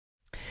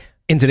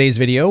In today's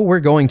video, we're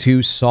going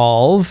to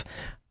solve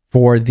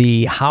for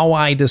the how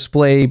I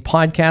display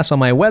podcasts on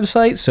my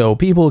website so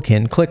people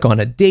can click on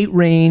a date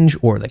range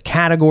or the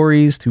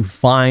categories to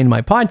find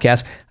my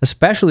podcast,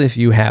 especially if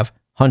you have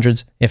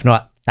hundreds, if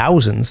not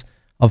thousands,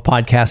 of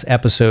podcast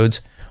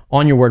episodes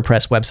on your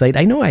WordPress website.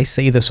 I know I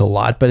say this a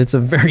lot, but it's a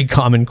very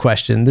common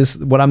question.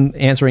 What I'm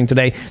answering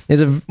today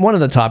is one of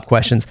the top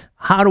questions.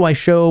 How do I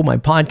show my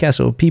podcast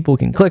so people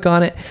can click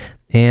on it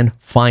and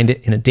find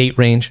it in a date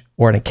range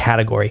or in a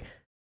category?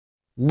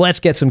 Let's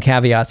get some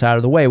caveats out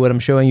of the way. What I'm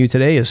showing you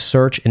today is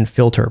Search and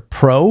Filter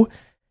Pro.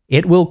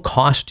 It will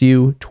cost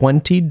you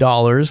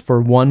 $20 for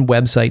one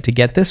website to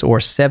get this, or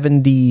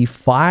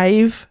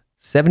 $75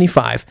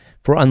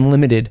 for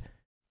unlimited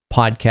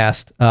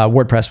podcast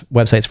WordPress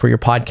websites for your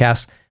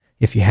podcasts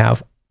if you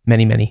have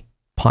many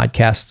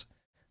podcasts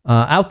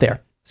out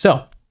there.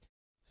 So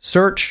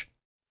Search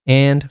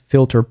and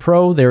Filter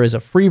Pro, there is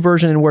a free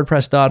version in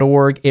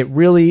WordPress.org. It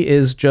really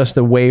is just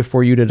a way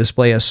for you to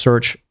display a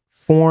search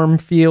form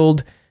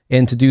field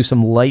and to do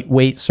some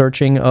lightweight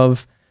searching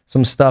of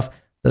some stuff.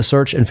 The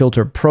Search and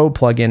Filter Pro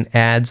plugin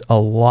adds a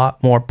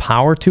lot more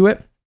power to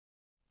it.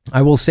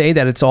 I will say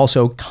that it's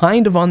also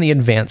kind of on the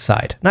advanced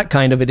side. Not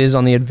kind of, it is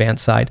on the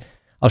advanced side.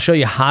 I'll show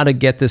you how to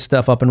get this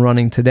stuff up and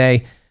running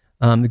today.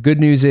 The good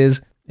news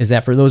is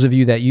that for those of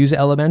you that use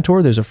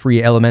Elementor, there's a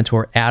free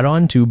Elementor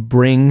add-on to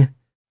bring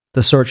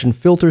the search and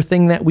filter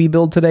thing that we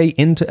build today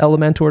into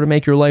Elementor to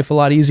make your life a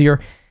lot easier.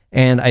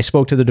 And I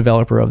spoke to the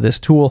developer of this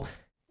tool,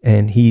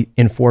 and he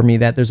informed me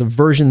that there's a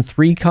version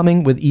 3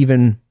 coming with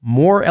even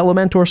more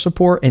Elementor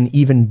support and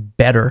even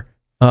better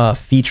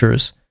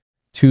features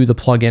to the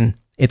plugin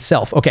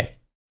itself. Okay,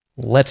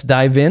 let's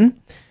dive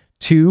in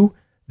to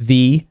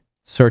the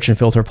Search and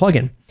Filter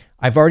plugin.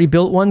 I've already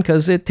built one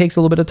because it takes a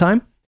little bit of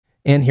time.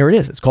 And here it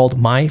is. It's called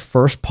My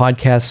First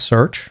Podcast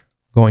Search.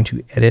 I'm going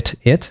to edit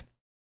it.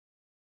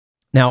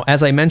 Now,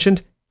 as I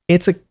mentioned,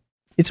 it's a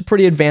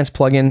pretty advanced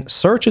plugin.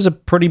 Search is a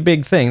pretty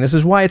big thing. This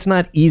is why it's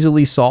not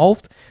easily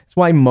solved. It's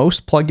why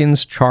most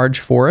plugins charge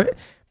for it,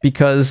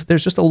 because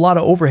there's just a lot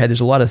of overhead. There's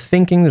a lot of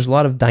thinking. There's a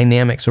lot of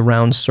dynamics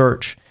around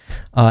search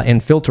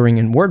and filtering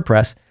in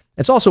WordPress.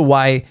 It's also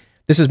why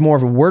this is more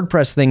of a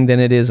WordPress thing than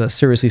it is a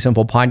Seriously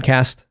Simple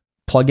podcast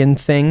plugin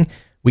thing.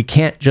 We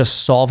can't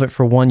just solve it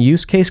for one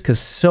use case because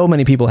so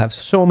many people have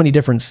so many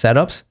different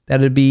setups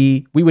that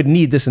we would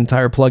need this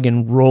entire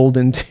plugin rolled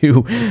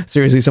into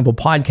Seriously Simple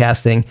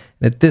podcasting.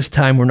 And at this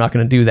time, we're not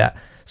going to do that.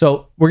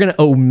 So we're going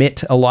to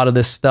omit a lot of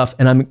this stuff,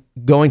 and I'm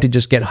going to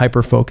just get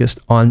hyper-focused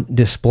on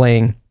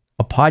displaying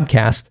a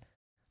podcast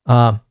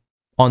on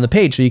the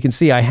page. So you can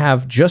see I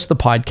have just the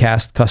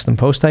podcast custom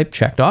post type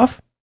checked off.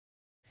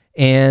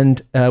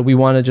 And we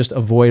want to just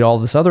avoid all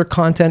this other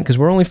content because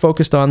we're only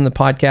focused on the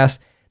podcast.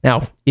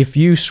 Now, if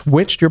you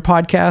switched your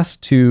podcast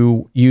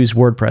to use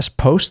WordPress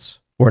posts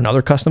or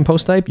another custom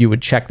post type, you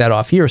would check that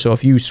off here. So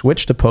if you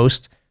switch to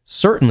posts,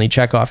 certainly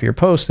check off your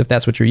posts if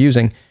that's what you're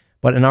using.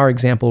 But in our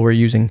example, we're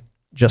using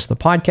just the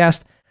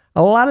podcast.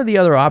 A lot of the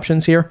other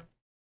options here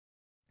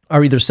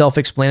are either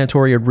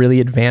self-explanatory or really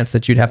advanced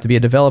that you'd have to be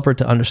a developer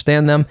to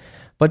understand them.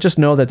 But just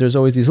know that there's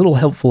always these little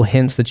helpful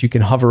hints that you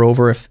can hover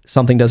over if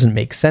something doesn't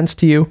make sense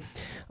to you.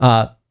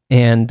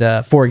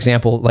 For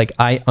example, like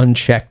I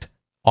unchecked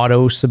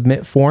auto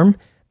submit form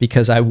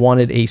because I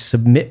wanted a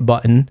submit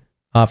button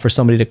for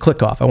somebody to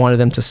click off. I wanted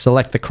them to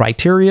select the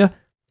criteria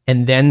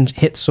and then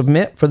hit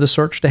submit for the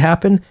search to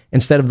happen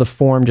instead of the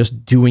form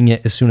just doing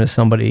it as soon as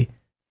somebody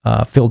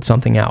filled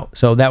something out.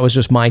 So that was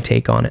just my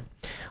take on it.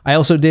 I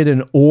also did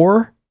an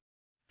or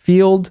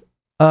field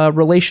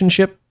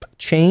relationship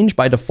change.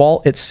 By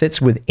default, it sits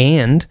with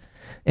and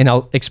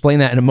I'll explain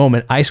that in a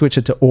moment. I switch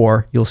it to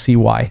or. You'll see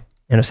why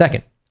in a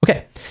second.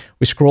 Okay,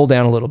 we scroll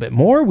down a little bit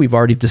more. We've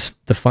already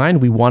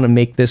defined we want to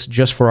make this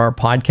just for our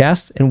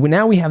podcast, and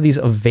now we have these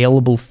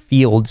available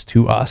fields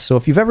to us. So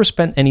if you've ever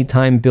spent any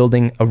time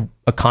building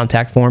a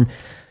contact form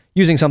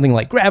using something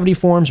like Gravity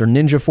Forms or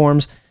Ninja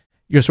Forms,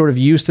 you're sort of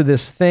used to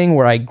this thing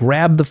where I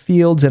grab the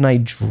fields and I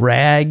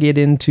drag it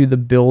into the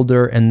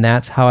builder, and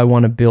that's how I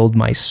want to build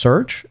my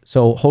search.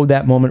 So hold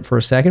that moment for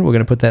a second. We're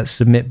going to put that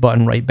submit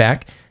button right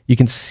back. You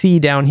can see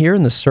down here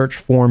in the search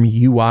form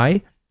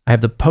UI, I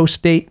have the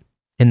post date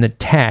and the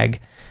tag,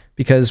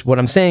 because what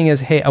I'm saying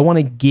is, hey, I want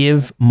to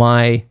give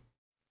my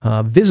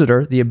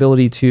visitor the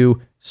ability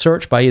to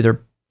search by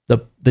either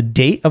the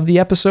date of the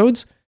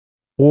episodes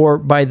or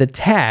by the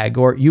tag,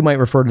 or you might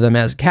refer to them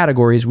as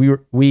categories.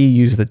 We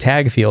use the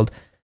tag field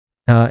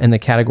in the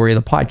category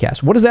of the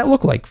podcast. What does that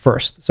look like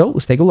first? So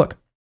let's take a look.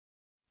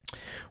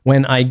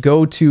 When I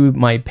go to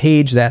my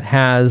page that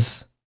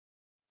has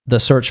the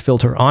search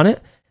filter on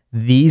it,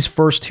 these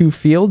first two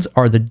fields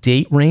are the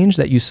date range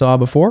that you saw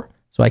before.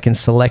 So I can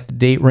select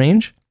date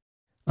range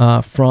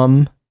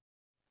from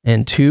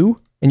and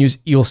to, and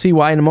you'll see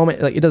why in a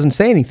moment. Like, it doesn't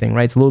say anything,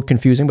 right? It's a little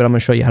confusing, but I'm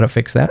going to show you how to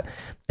fix that.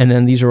 And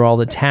then these are all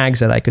the tags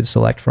that I could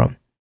select from.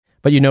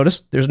 But you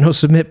notice there's no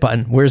submit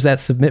button. Where's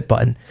that submit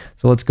button?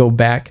 So let's go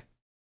back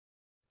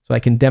so I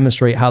can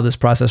demonstrate how this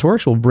process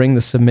works. We'll bring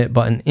the submit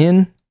button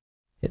in,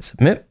 hit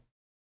submit.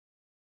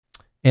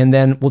 And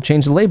then we'll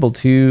change the label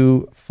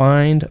to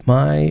Find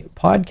My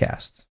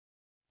Podcasts!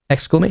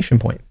 Exclamation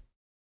point.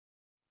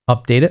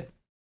 Update it.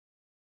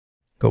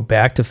 Go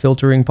back to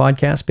filtering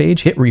podcast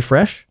page, hit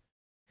refresh,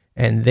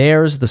 and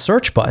there's the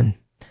search button.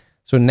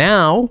 So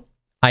now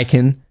I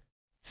can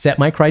set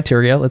my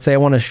criteria. Let's say I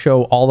want to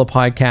show all the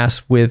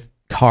podcasts with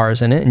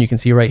cars in it, and you can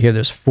see right here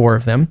there's 4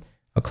 of them.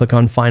 I'll click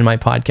on Find My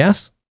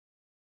Podcasts,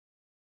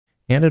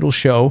 and it'll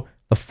show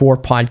the 4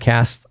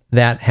 podcasts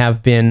that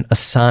have been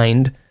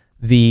assigned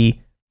the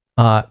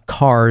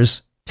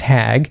cars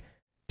tag.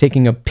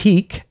 Taking a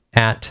peek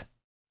at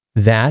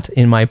that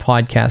in my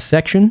podcast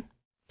section,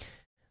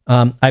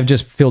 I've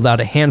just filled out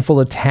a handful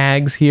of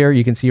tags here.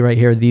 You can see right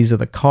here, these are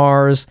the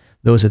cars.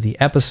 Those are the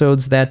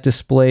episodes that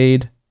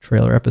displayed.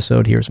 Trailer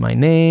episode, here's my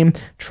name.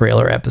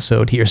 Trailer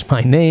episode, here's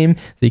my name.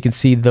 So you can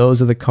see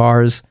those are the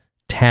cars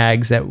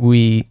tags that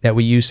we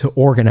use to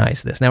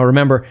organize this. Now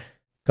remember,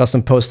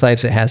 custom post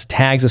types, it has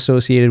tags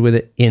associated with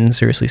it in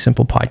Seriously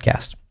Simple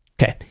Podcast.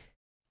 Okay,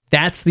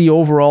 that's the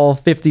overall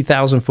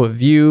 50,000 foot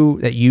view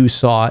that you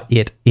saw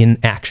it in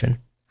action.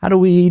 How do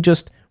we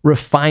just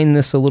refine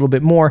this a little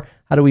bit more?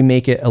 How do we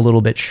make it a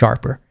little bit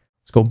sharper?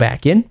 Let's go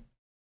back in.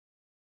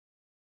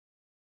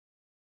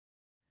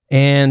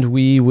 And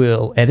we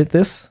will edit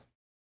this.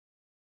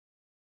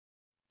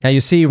 Now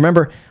you see,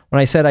 remember when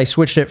I said I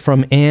switched it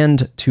from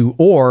and to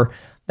or,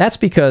 that's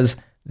because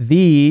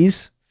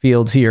these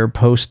fields here,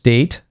 post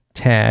date,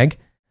 tag,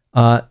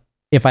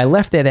 if I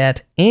left it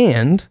at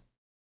and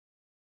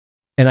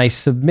I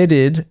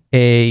submitted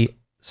a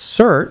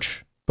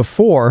search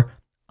before,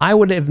 I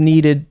would have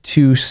needed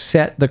to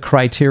set the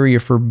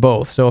criteria for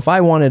both. So if I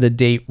wanted a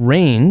date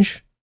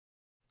range,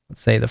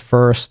 let's say the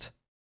 1st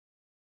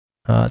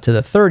to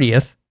the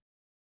 30th,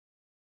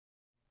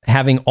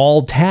 having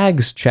all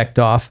tags checked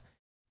off,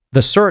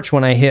 the search,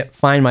 when I hit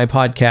Find My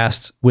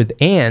Podcasts with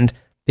and,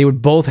 they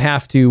would both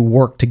have to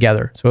work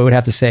together. So I would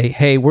have to say,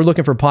 hey, we're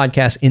looking for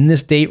podcasts in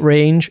this date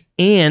range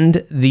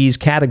and these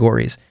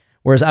categories.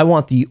 Whereas I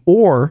want the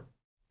or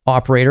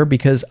operator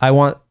because I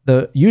want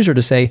the user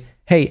to say,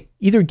 hey,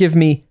 either give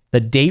me the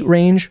date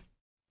range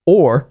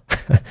or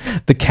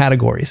the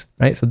categories,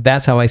 right? So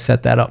that's how I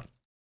set that up.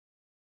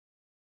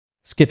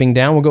 Skipping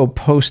down, we'll go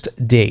post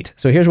date.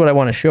 So here's what I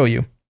want to show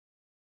you.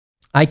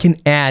 I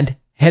can add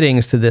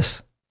headings to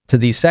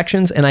these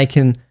sections, and I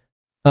can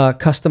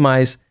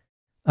customize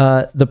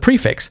the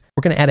prefix.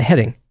 We're going to add a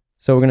heading.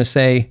 So we're going to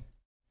say,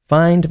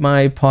 Find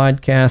My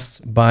Podcasts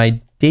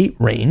by date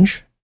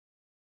range,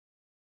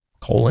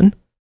 colon.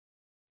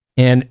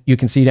 And you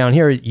can see down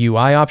here,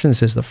 UI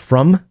options is the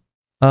from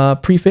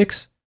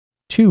prefix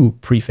to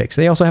prefix.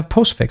 They also have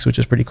postfix, which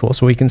is pretty cool.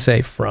 So we can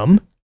say from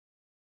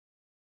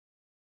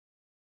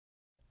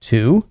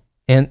to,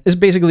 and this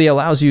basically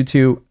allows you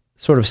to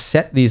sort of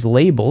set these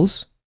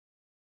labels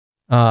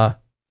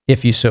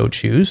if you so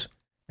choose.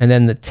 And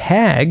then the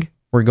tag,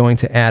 we're going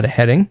to add a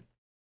heading.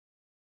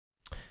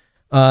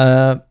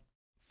 Find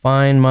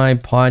My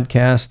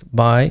Podcast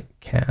by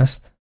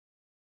cast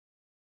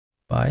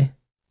by. All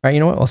right, you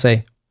know what? I'll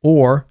say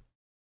or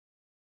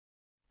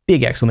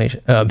big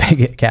exclamation,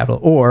 big capital,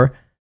 or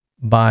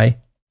by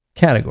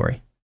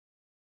category.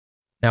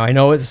 Now I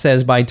know it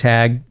says by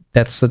tag.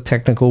 That's a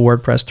technical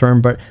WordPress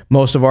term, but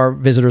most of our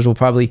visitors will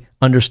probably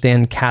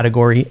understand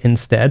category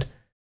instead.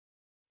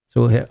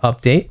 So we'll hit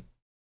update.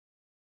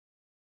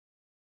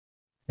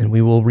 And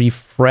we will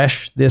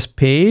refresh this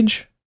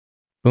page.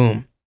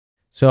 Boom.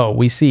 So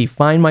we see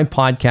Find My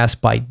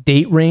Podcast by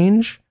date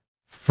range,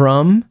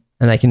 from,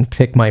 and I can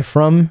pick my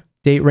from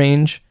date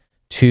range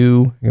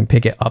to, I can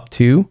pick it up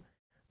to,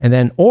 and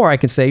then, or I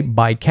could say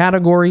by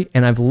category,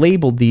 and I've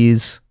labeled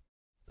these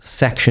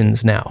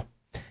sections now.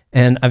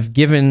 And I've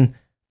given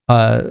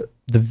the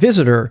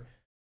visitor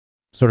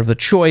sort of the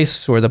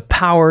choice or the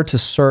power to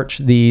search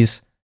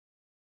these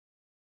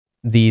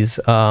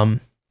on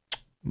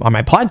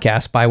my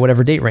podcast by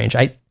whatever date range.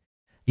 I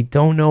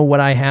don't know what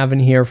I have in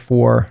here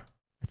for.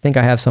 I think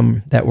I have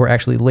some that were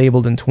actually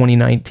labeled in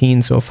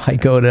 2019. So if I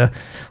go to,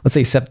 let's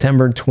say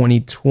September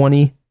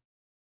 2020,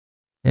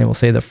 and we'll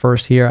say the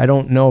first here, I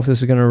don't know if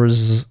this is going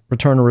to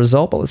return a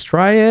result, but let's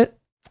try it.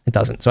 It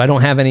doesn't. So I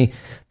don't have any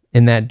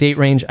in that date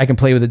range. I can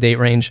play with the date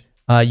range.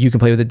 You can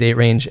play with the date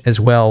range as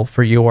well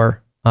for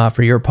your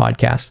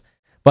podcast.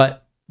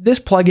 But this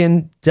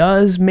plugin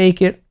does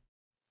make it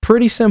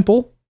pretty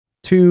simple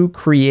to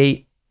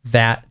create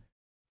that,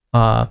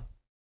 that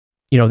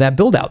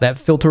build out, that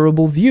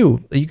filterable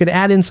view. You could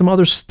add in some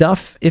other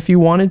stuff if you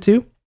wanted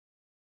to.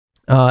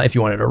 If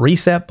you wanted a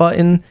reset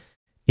button,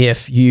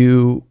 if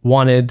you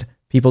wanted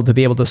people to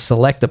be able to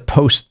select a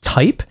post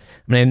type.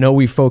 I mean, I know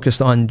we focused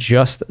on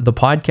just the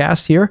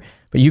podcast here,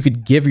 but you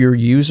could give your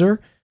user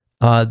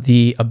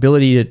the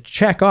ability to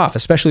check off,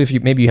 especially if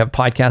maybe you have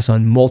podcasts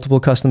on multiple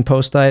custom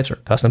post types or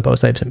custom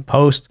post types in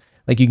post.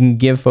 Like you can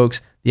give folks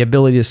the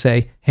ability to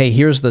say, hey,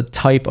 here's the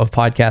type of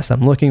podcast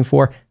I'm looking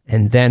for,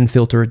 and then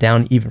filter it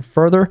down even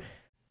further.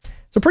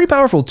 It's a pretty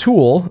powerful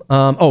tool.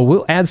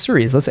 We'll add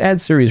series. Let's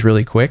add series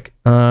really quick.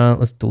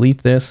 Let's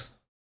delete this.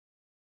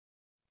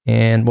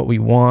 And what we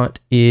want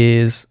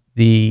is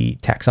the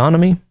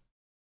taxonomy.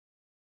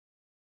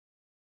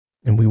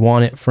 And we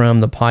want it from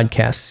the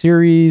podcast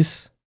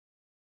series.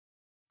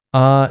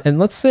 And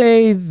let's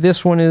say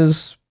this one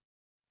is,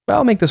 well,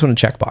 I'll make this one a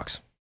checkbox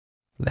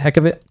for the heck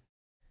of it.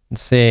 And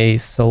say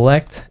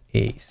select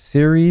a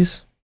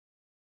series.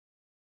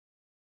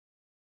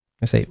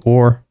 I say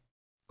or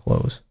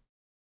close.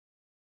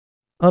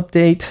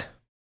 Update.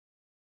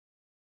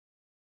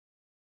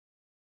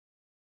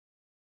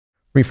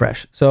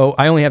 Refresh. So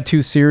I only have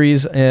 2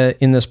 series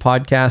in this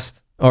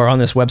podcast or on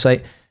this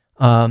website.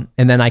 And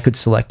then I could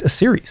select a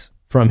series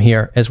from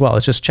here as well.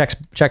 It's just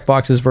check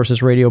boxes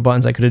versus radio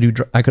buttons. I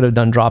could have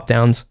done drop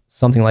downs,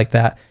 something like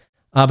that.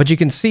 But you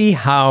can see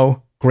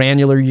how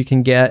granular you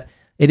can get.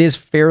 It is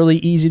fairly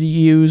easy to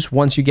use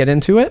once you get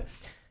into it.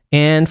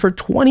 And for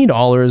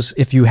 $20,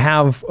 if you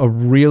have a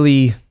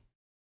really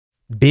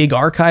big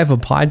archive of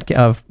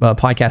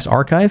podcast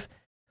archive,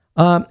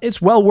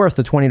 it's well worth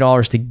the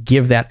 $20 to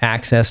give that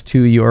access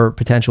to your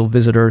potential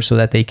visitors so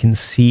that they can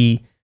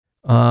see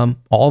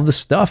all of the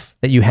stuff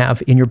that you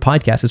have in your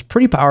podcast. It's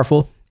pretty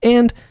powerful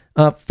and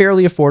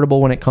fairly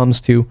affordable when it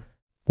comes to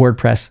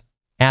WordPress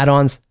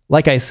add-ons.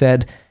 Like I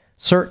said,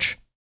 Search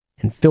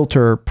and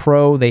Filter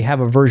Pro, they have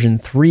a version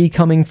 3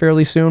 coming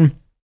fairly soon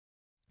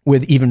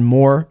with even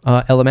more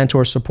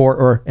Elementor support,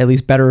 or at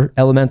least better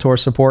Elementor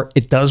support.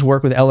 It does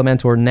work with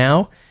Elementor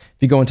now.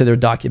 If you go into their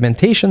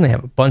documentation, they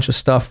have a bunch of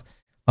stuff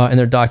in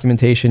their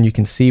documentation. You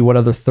can see what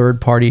other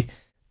third-party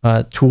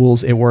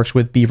tools it works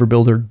with: Beaver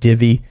Builder,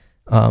 Divi,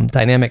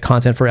 dynamic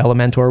content for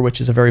Elementor, which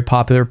is a very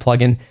popular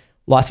plugin.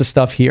 Lots of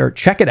stuff here.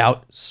 Check it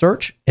out.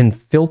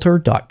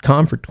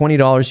 Searchandfilter.com. For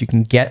 $20, you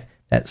can get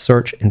that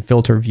search and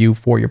filter view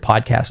for your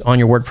podcast on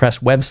your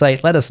WordPress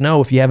website. Let us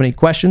know if you have any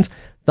questions.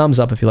 Thumbs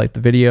up if you like the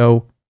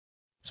video.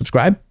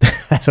 Subscribe.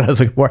 That's what I was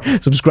looking for.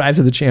 Subscribe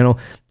to the channel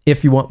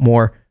if you want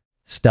more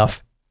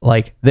stuff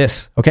like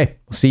this. Okay,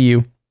 we'll see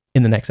you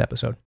in the next episode.